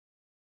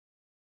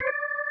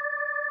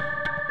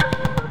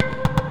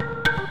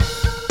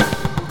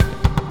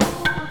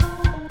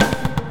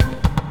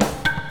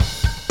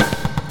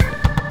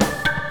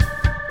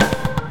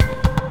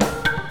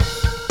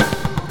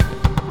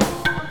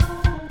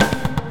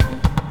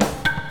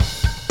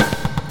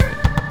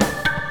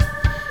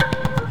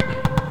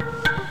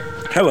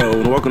Hello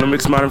and welcome to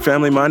Mixed Modern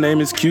Family. My name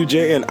is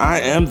QJ and I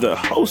am the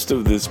host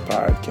of this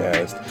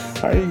podcast.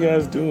 How are you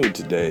guys doing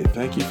today?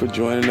 Thank you for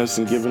joining us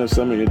and giving us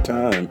some of your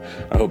time.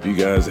 I hope you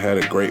guys had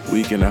a great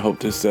week and I hope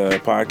this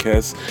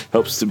podcast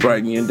helps to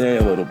brighten your day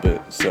a little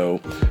bit.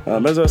 So,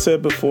 as I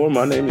said before,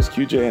 my name is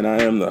QJ and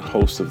I am the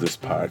host of this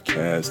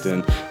podcast.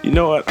 And you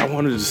know what? I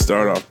wanted to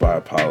start off by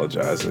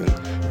apologizing.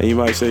 And you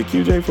might say,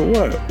 QJ, for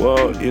what?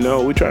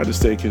 Well, we tried to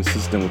stay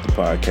consistent with the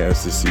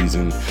podcast this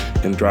season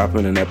and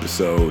dropping an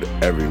episode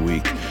every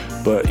week.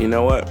 But you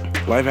know what?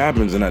 Life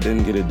happens and I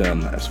didn't get it done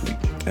last week.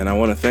 And I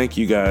want to thank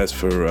you guys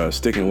for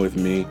sticking with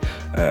me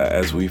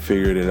as we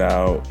figured it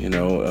out.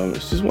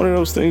 It's just one of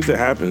those things that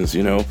happens,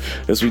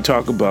 as we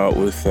talk about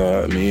with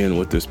me and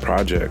with this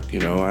project.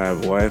 I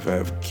have a wife, I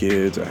have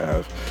kids, I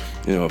have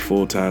a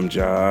full-time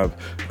job.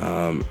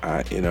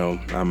 I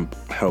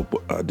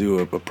do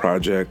a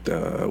project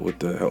with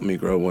the Help Me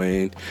Grow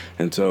Wayne.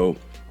 And so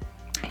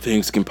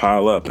things can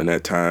pile up. And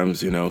at times,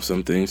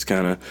 some things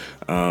kind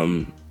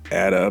of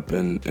add up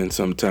and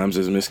sometimes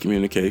there's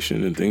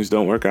miscommunication and things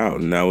don't work out.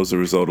 And that was the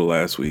result of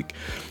last week.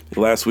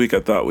 Last week, I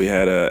thought we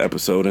had an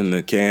episode in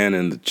the can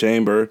in the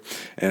chamber,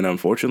 and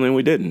unfortunately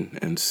we didn't.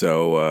 And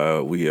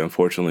so we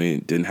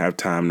unfortunately didn't have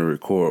time to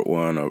record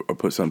one or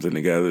put something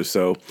together.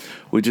 So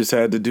we just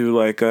had to do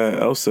like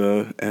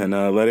Elsa and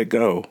let it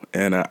go.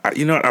 And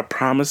I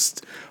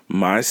promised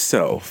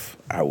myself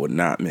I would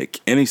not make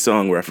any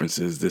song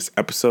references this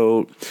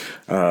episode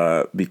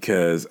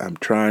because I'm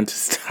trying to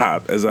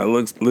stop. As I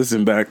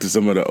listen back to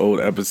some of the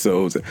old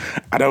episodes,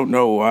 I don't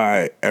know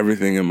why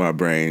everything in my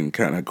brain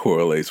kind of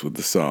correlates with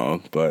the song,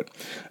 but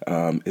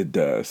it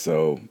does.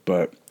 So,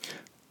 but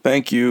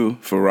thank you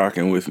for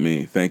rocking with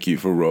me. Thank you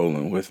for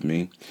rolling with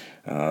me.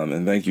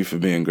 And thank you for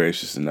being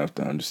gracious enough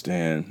to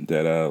understand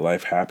that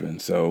life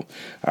happens. So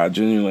I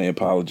genuinely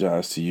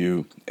apologize to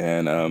you.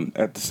 And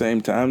at the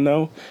same time,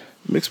 though,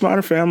 Mixed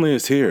Modern Family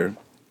is here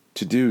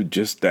to do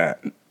just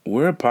that.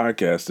 We're a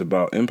podcast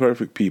about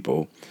imperfect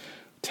people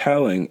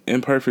telling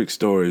imperfect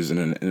stories in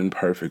an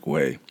imperfect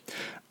way.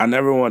 I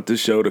never want this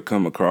show to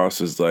come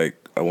across as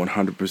like a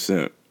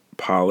 100%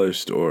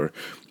 polished or,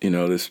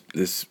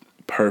 this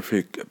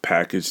perfect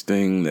package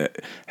thing that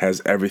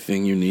has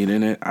everything you need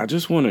in it. I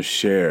just want to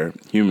share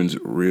humans'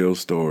 real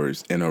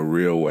stories in a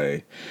real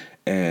way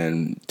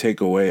and take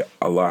away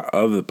a lot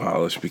of the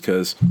polish,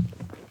 because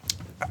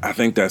I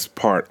think that's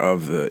part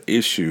of the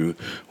issue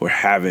we're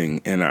having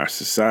in our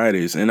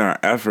societies, in our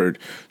effort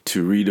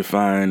to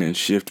redefine and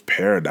shift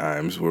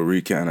paradigms, where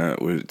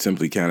we're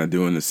simply kind of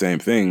doing the same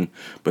thing,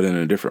 but in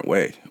a different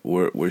way.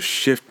 We're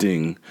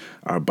shifting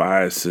our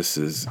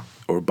biases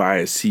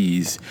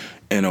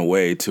in a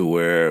way to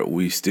where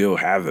we still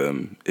have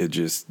them. It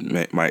just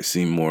might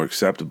seem more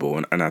acceptable.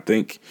 And I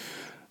think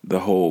the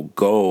whole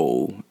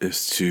goal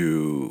is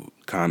to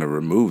kind of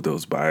remove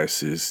those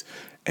biases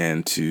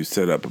and to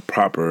set up a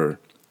proper,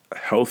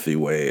 healthy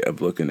way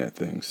of looking at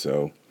things.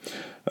 So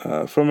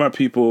for my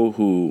people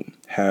who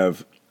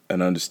have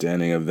an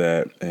understanding of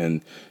that,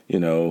 and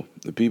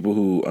the people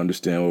who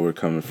understand where we're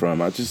coming from,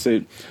 I just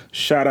say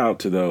shout out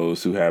to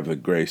those who have the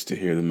grace to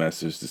hear the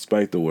message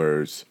despite the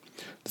words,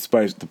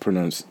 despite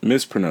the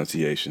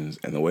mispronunciations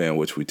and the way in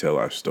which we tell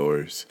our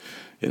stories.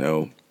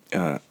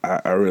 I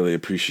really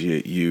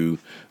appreciate you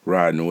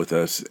riding with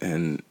us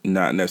and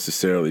not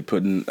necessarily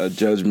putting a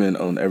judgment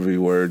on every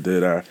word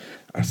that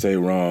I say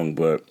wrong,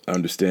 but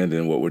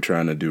understanding what we're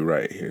trying to do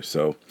right here.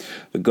 So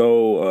the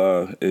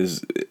goal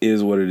is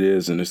what it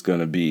is, and it's going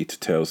to be to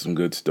tell some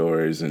good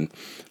stories and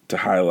to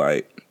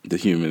highlight the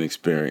human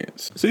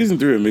experience. Season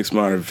 3 of Mixed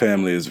Modern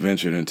Family has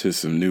ventured into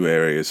some new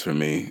areas for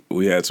me.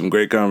 We had some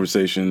great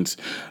conversations.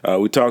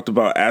 We talked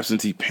about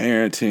absentee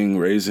parenting,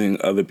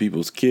 raising other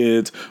people's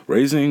kids,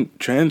 raising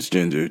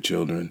transgender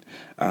children.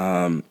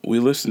 We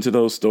listened to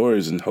those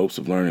stories in hopes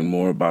of learning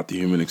more about the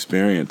human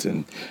experience.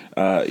 And,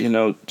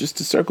 just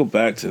to circle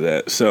back to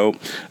that. So,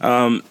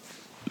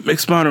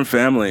 Mixed Modern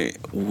Family,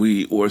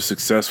 we were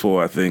successful,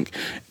 I think,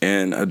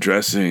 in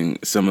addressing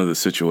some of the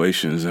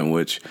situations in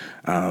which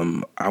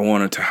I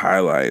wanted to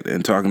highlight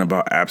and talking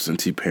about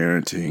absentee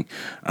parenting.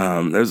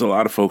 There's a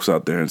lot of folks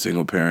out there in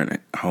single parent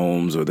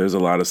homes, or there's a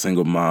lot of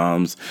single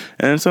moms.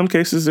 And in some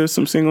cases, there's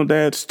some single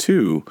dads,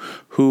 too,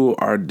 who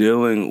are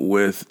dealing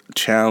with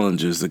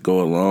challenges that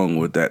go along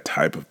with that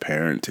type of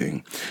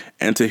parenting.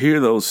 And to hear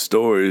those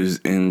stories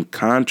in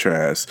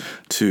contrast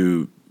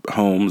to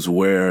homes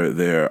where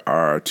there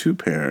are two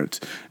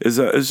parents is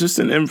just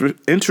an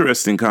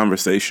interesting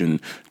conversation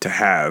to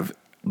have.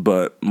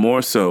 But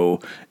more so,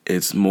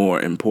 it's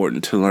more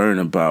important to learn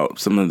about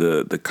some of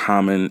the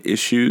common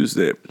issues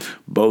that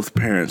both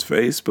parents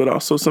face, but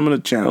also some of the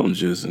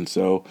challenges. And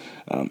so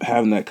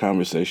having that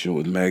conversation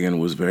with Megan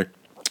was very,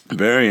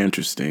 very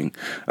interesting.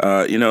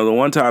 The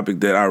one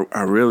topic that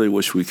I really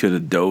wish we could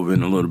have dove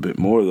in a little bit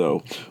more,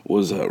 though,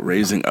 was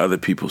raising other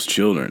people's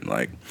children.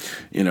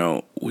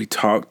 We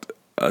talked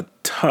a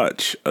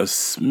touch, a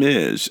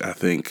smidge, I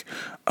think,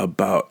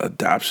 about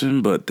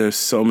adoption, but there's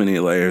so many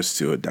layers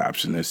to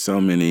adoption. There's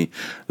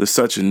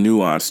such a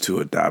nuance to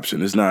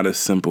adoption. It's not as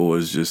simple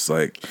as just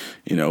like,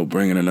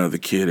 bringing another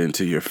kid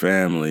into your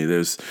family.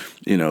 There's,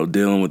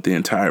 dealing with the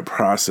entire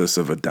process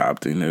of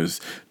adopting.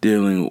 There's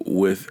dealing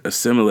with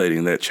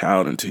assimilating that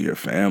child into your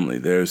family.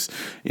 There's,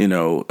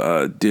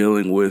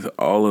 dealing with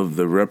all of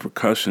the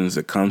repercussions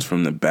that comes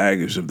from the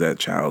baggage of that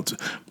child's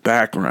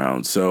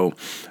background. So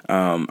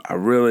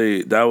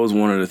that was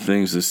one of the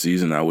things this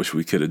season I wish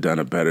we could have done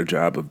a better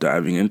job of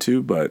diving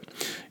into, but,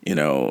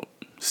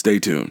 stay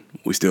tuned.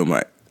 We still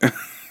might.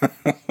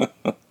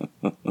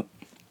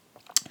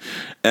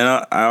 And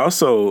I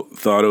also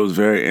thought it was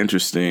very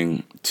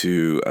interesting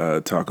to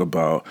talk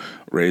about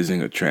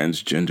raising a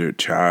transgender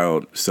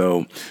child.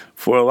 So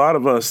for a lot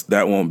of us,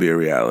 that won't be a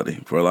reality.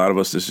 For a lot of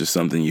us, it's just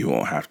something you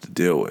won't have to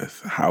deal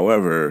with.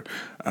 However,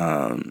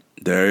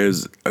 there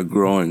is a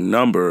growing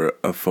number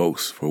of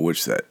folks for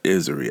which that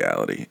is a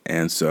reality.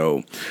 And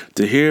so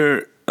to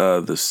hear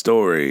the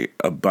story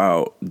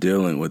about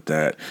dealing with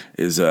that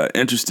is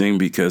interesting,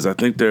 because I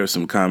think there are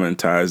some common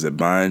ties that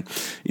bind.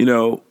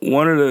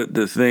 One of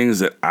the things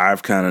that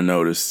I've kind of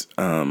noticed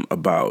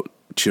about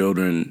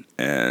children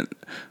and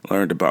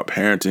learned about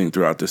parenting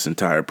throughout this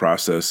entire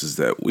process is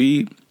that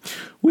we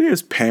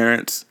as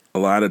parents, a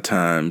lot of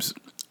times,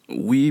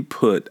 we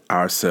put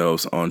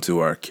ourselves onto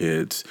our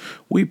kids.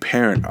 We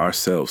parent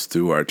ourselves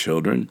through our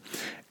children.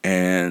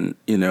 And,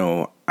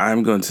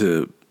 I'm going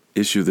to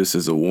issue this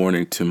as a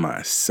warning to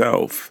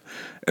myself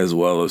as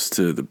well as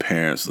to the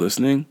parents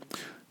listening.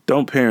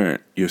 Don't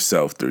parent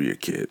yourself through your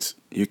kids.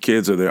 Your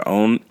kids are their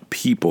own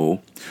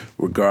people,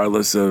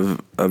 regardless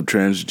of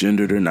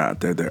transgendered or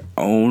not. They're their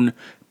own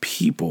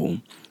people.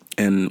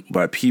 And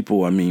by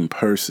people, I mean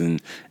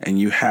person. And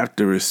you have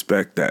to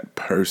respect that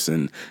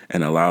person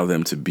and allow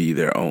them to be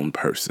their own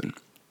person.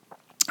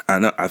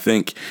 I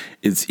think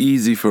it's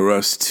easy for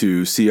us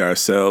to see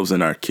ourselves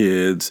in our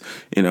kids,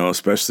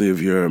 especially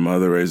if you're a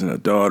mother raising a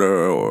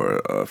daughter or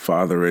a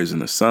father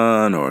raising a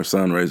son or a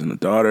son raising a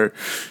daughter.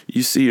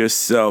 You see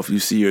yourself, you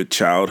see your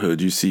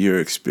childhood, you see your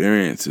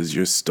experiences,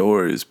 your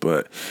stories,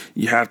 but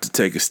you have to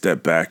take a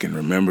step back and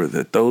remember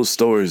that those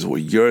stories were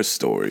your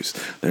stories.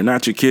 They're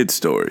not your kids'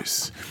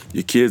 stories.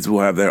 Your kids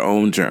will have their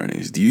own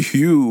journeys.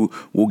 You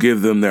will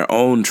give them their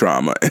own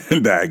trauma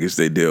and baggage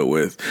they deal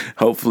with.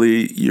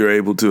 Hopefully, you're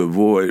able to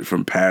avoid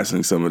from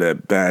passing some of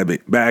that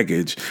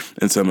baggage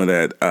and some of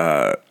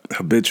that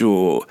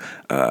habitual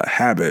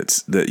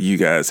habits that you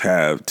guys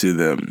have to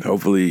them.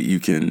 Hopefully, you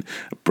can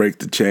break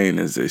the chain,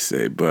 as they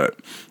say. But,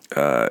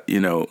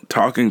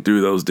 talking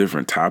through those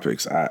different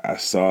topics, I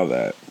saw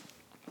that.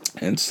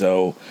 And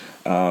so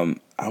I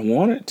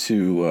wanted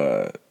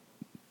to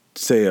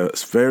say a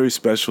very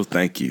special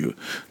thank you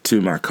to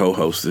my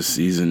co-host this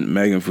season,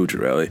 Megan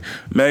Fucciarelli.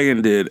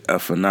 Megan did a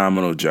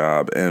phenomenal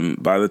job,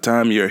 and by the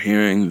time you're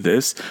hearing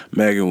this,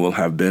 Megan will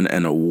have been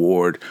an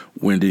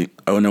award-winning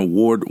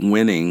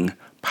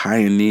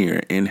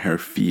pioneer in her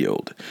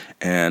field,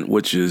 and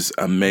which is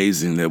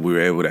amazing that we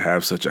were able to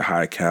have such a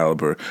high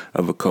caliber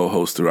of a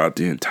co-host throughout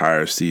the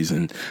entire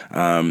season.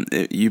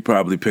 You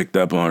probably picked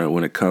up on it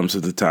when it comes to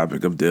the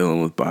topic of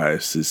dealing with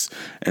biases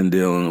and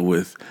dealing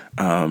with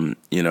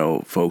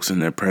folks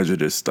and their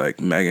prejudice. Like,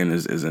 Megan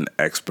is an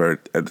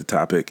expert at the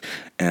topic,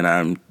 and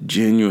I'm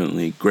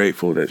genuinely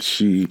grateful that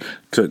she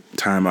took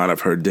time out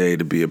of her day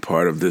to be a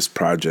part of this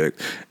project.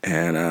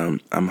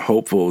 And I'm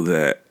hopeful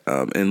that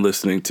in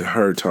listening to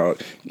her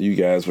talk, you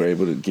guys were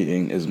able to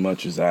gain as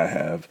much as I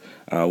have.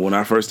 When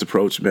I first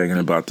approached Megan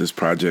about this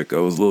project, I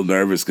was a little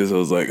nervous because I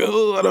was like,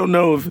 I don't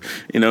know if,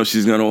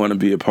 she's going to want to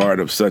be a part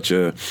of such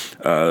a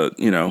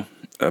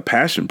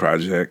passion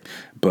project.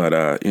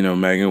 But,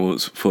 Megan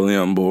was fully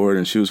on board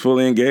and she was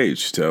fully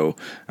engaged. So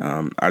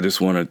I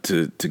just wanted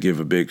to give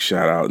a big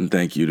shout out and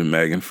thank you to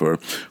Megan for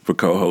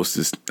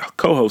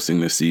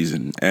co-hosting this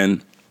season.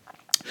 And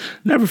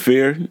never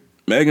fear,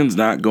 Megan's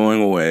not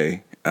going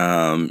away.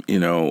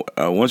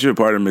 Once you're a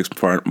part of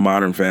Mixed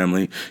Modern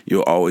Family,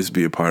 you'll always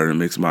be a part of the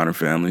Mixed Modern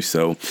Family.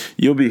 So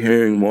you'll be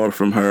hearing more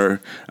from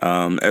her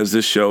as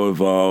this show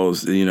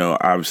evolves.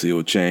 Obviously it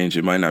will change.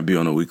 It might not be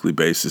on a weekly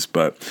basis,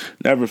 but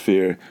never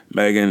fear,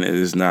 Megan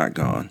is not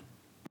gone.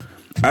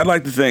 I'd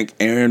like to thank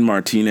Erin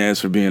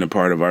Martinez for being a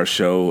part of our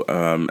show.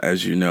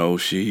 As you know,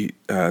 she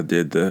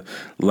did the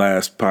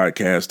last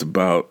podcast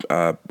about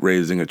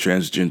raising a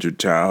transgender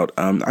child.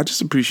 I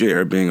just appreciate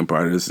her being a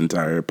part of this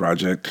entire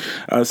project.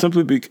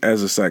 Simply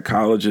as a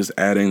psychologist,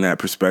 adding that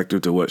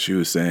perspective to what she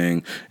was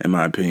saying, in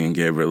my opinion,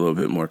 gave her a little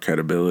bit more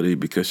credibility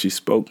because she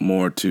spoke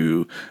more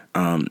to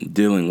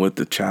dealing with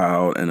the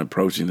child and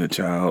approaching the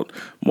child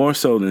more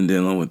so than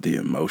dealing with the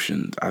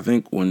emotions. I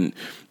think when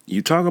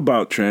you talk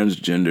about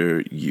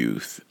transgender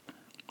youth,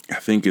 I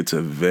think it's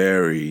a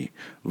very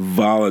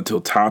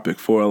volatile topic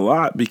for a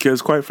lot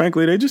because, quite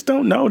frankly, they just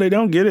don't know, they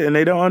don't get it, and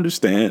they don't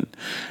understand.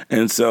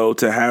 And so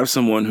to have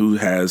someone who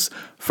has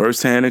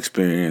firsthand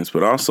experience,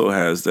 but also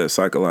has that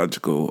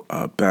psychological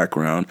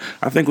background,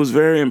 I think was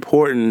very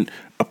important,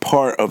 a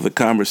part of the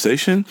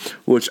conversation,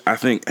 which I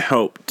think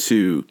helped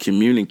to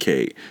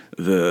communicate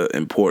the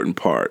important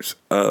parts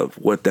of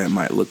what that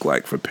might look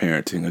like for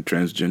parenting a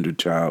transgender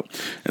child.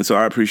 And so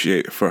I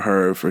appreciate for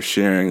her for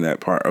sharing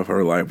that part of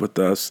her life with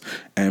us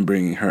and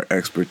bringing her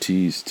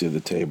expertise to the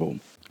table.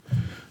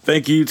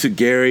 Thank you to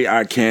Gary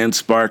I. Can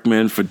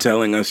Sparkman for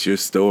telling us your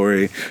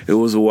story. It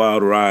was a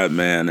wild ride,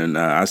 man, and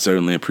I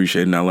certainly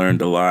appreciate it, and I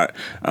learned a lot.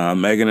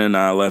 Megan and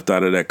I left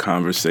out of that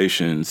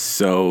conversation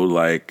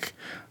so,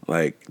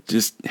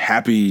 just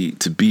happy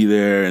to be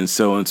there and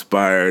so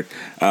inspired.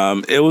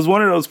 It was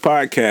one of those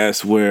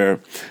podcasts where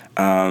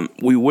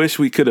we wish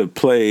we could have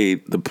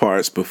played the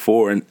parts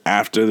before and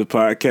after the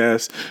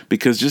podcast,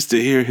 because just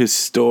to hear his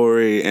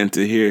story and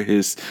to hear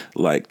his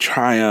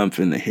triumph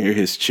and to hear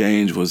his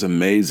change was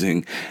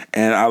amazing.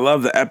 And I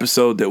love the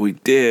episode that we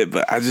did,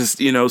 but I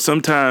just,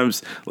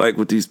 sometimes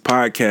with these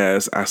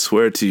podcasts, I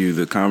swear to you,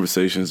 the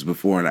conversations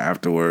before and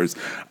afterwards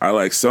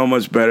are so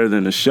much better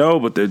than the show,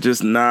 but they're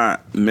just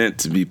not meant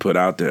to be put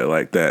out there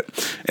like that.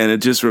 And it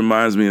just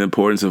reminds me of the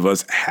importance of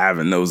us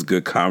having those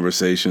good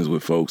conversations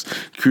with folks,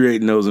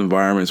 creating those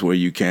environments where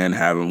you can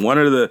have them. One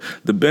of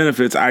the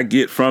benefits I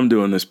get from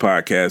doing this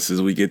podcast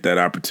is we get that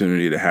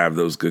opportunity to have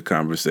those good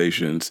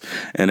conversations.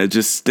 And it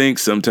just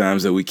stinks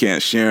sometimes that we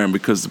can't share them,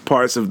 because the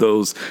parts of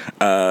those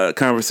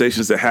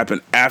conversations that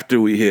happen after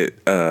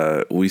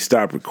we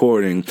stop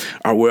recording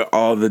are where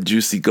all the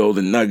juicy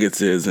golden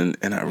nuggets is. And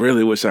I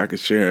really wish I could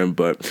share them,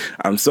 but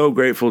I'm so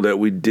grateful that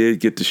we did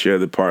get to share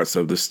the parts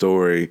of the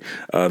story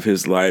of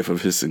his life,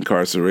 of his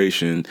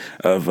incarceration,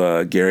 of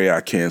Gary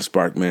I. Can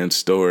Sparkman's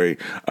story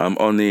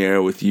on the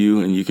air with you,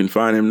 and you can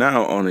find him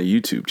now on a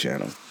YouTube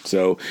channel.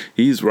 So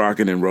he's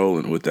rocking and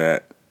rolling with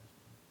that.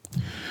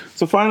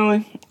 So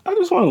finally, I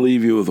just want to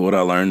leave you with what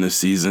I learned this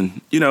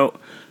season.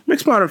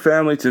 Mixed Modern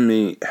Family to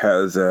me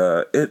has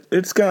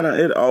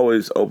it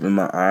always opened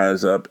my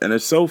eyes up, and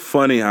it's so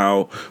funny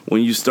how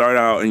when you start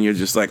out and you're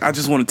just like, I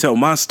just want to tell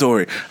my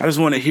story, I just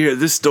want to hear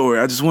this story,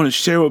 I just want to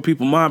share with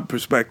people my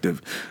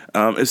perspective.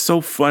 It's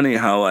so funny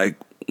how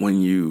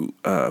when you,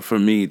 for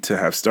me to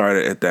have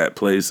started at that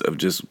place of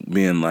just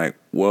being like,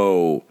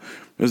 whoa,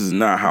 this is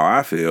not how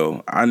I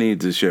feel. I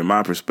need to share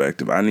my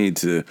perspective. I need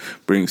to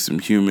bring some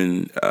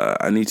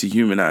I need to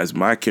humanize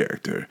my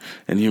character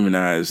and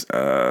humanize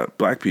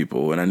Black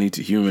people. And I need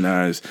to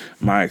humanize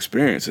my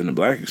experience and the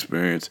Black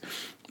experience,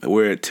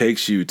 where it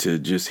takes you to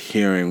just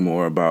hearing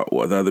more about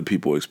what other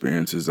people's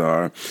experiences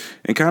are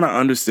and kind of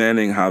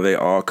understanding how they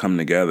all come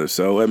together.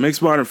 So at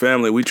Mixed Modern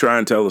Family, we try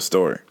and tell a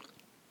story.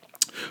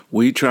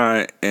 We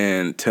try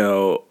and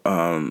tell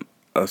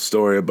a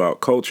story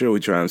about culture. We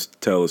try and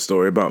tell a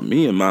story about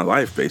me and my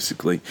life,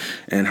 basically,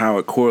 and how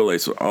it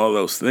correlates with all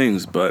those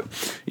things. But,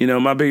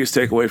 my biggest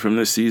takeaway from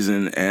this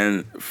season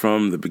and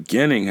from the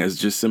beginning has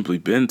just simply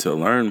been to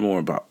learn more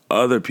about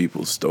other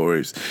people's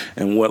stories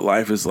and what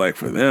life is like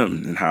for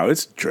them and how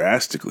it's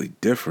drastically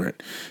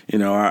different.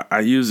 I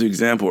used the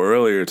example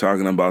earlier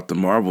talking about the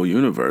Marvel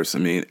universe. I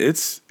mean,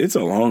 it's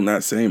along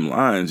that same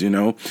lines.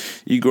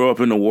 You grow up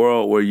in a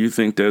world where you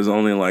think there's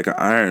only an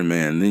Iron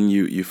Man, then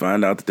you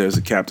find out that there's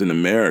a Captain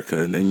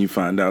America, and then you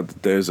find out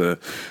that there's a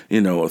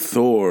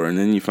Thor, and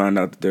then you find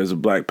out that there's a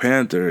Black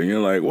Panther, and you're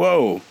like,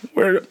 whoa,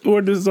 where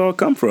does this all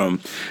come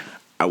from?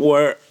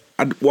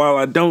 While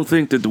I don't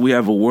think that we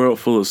have a world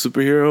full of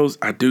superheroes,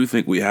 I do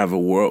think we have a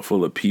world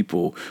full of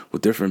people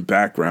with different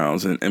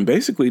backgrounds and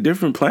basically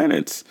different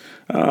planets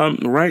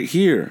right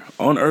here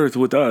on Earth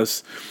with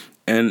us.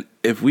 And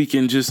if we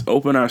can just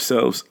open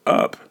ourselves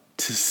up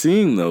to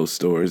seeing those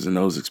stories and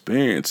those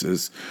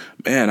experiences,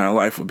 man, our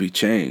life will be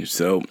changed.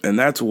 So, and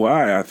that's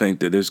why I think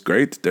that it's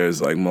great that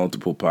there's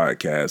multiple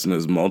podcasts and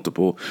there's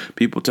multiple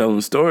people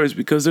telling stories,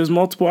 because there's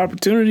multiple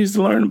opportunities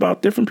to learn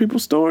about different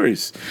people's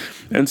stories.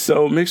 And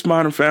so Mixed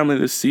Modern Family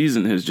this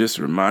season has just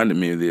reminded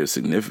me of the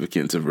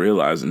significance of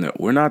realizing that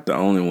we're not the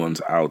only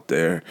ones out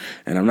there.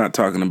 And I'm not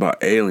talking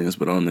about aliens,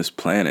 but on this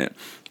planet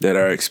that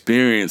are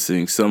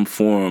experiencing some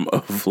form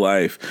of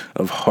life,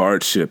 of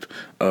hardship,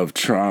 of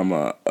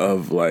trauma,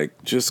 of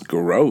just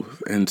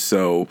growth. And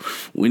so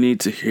we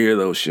need to hear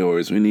those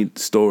stories. We need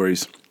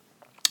stories.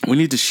 We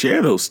need to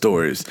share those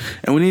stories,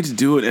 and we need to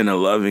do it in a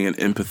loving and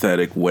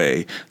empathetic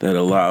way that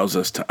allows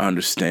us to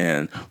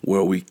understand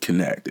where we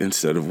connect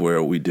instead of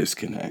where we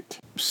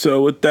disconnect.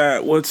 So with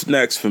that, what's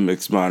next for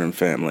Mixed Modern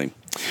Family?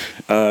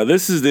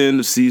 This is the end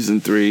of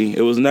season 3.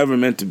 It was never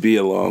meant to be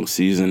a long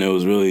season. It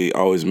was really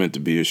always meant to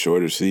be a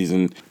shorter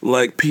season.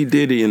 Like P.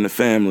 Diddy and the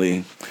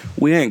family,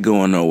 we ain't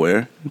going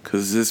nowhere.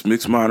 because it's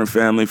Mixed Modern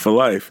Family for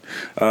life.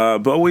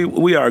 But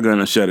we are going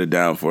to shut it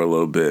down for a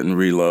little bit and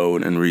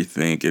reload and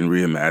rethink and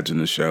reimagine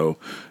the show.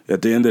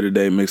 At the end of the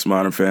day, Mixed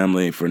Modern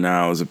Family for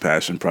now is a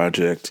passion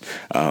project.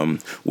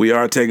 We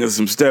are taking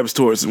some steps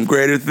towards some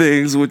greater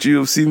things, which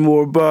you'll see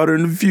more about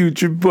in the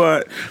future.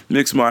 But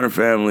Mixed Modern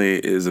Family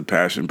is a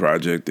passion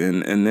project.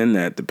 And in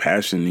that, the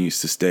passion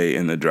needs to stay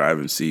in the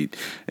driving seat.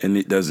 And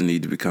it doesn't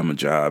need to become a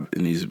job.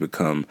 It needs to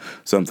become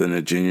something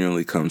that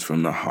genuinely comes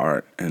from the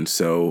heart. And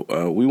so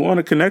we want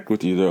to connect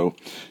with you, though.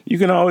 You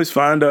can always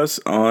find us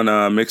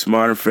on Mixed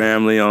Modern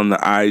Family on the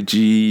IG.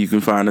 You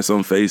can find us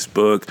on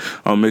Facebook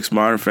on Mixed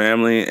Modern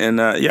Family. And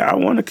I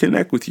want to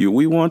connect with you.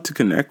 We want to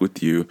connect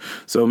with you.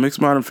 So Mixed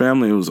Modern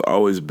Family was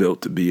always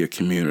built to be a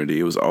community.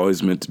 It was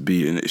always meant to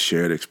be a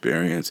shared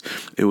experience.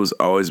 It was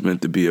always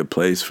meant to be a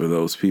place for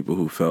those people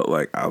who felt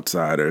like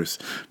outsiders,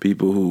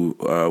 people who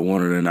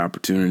wanted an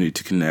opportunity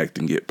to connect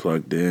and get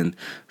plugged in.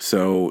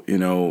 So,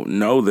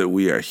 know that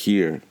we are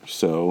here.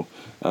 So,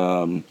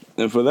 and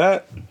for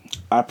that,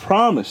 I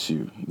promise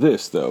you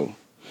this, though.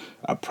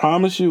 I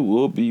promise you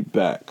we'll be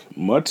back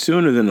much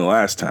sooner than the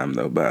last time,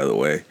 though, by the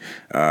way.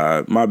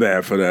 My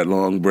bad for that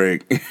long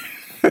break.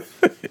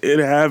 It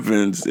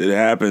happens. It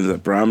happens, I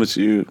promise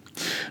you,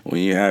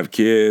 when you have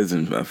kids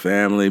and a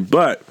family.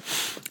 But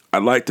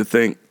I'd like to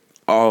thank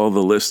all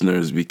the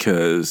listeners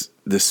because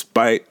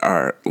despite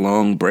our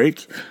long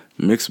break,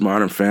 Mixed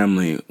Modern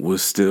Family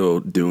was still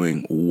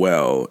doing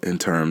well in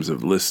terms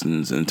of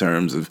listens, in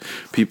terms of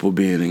people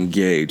being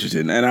engaged.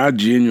 And I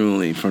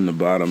genuinely, from the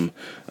bottom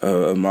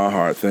of my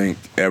heart, thank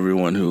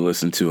everyone who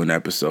listened to an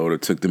episode or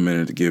took the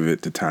minute to give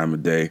it the time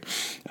of day.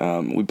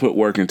 We put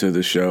work into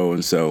the show,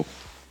 and so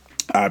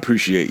I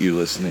appreciate you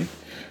listening.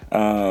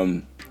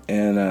 And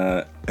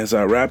as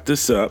I wrap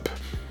this up,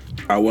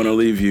 I want to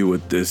leave you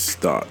with this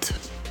thought.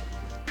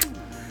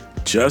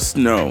 Just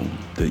know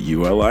that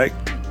you are liked.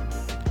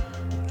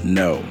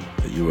 Know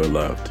that you are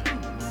loved.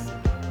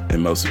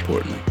 And most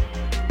importantly,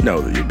 know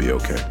that you'll be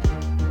okay.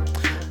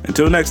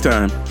 Until next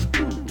time,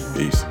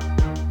 peace.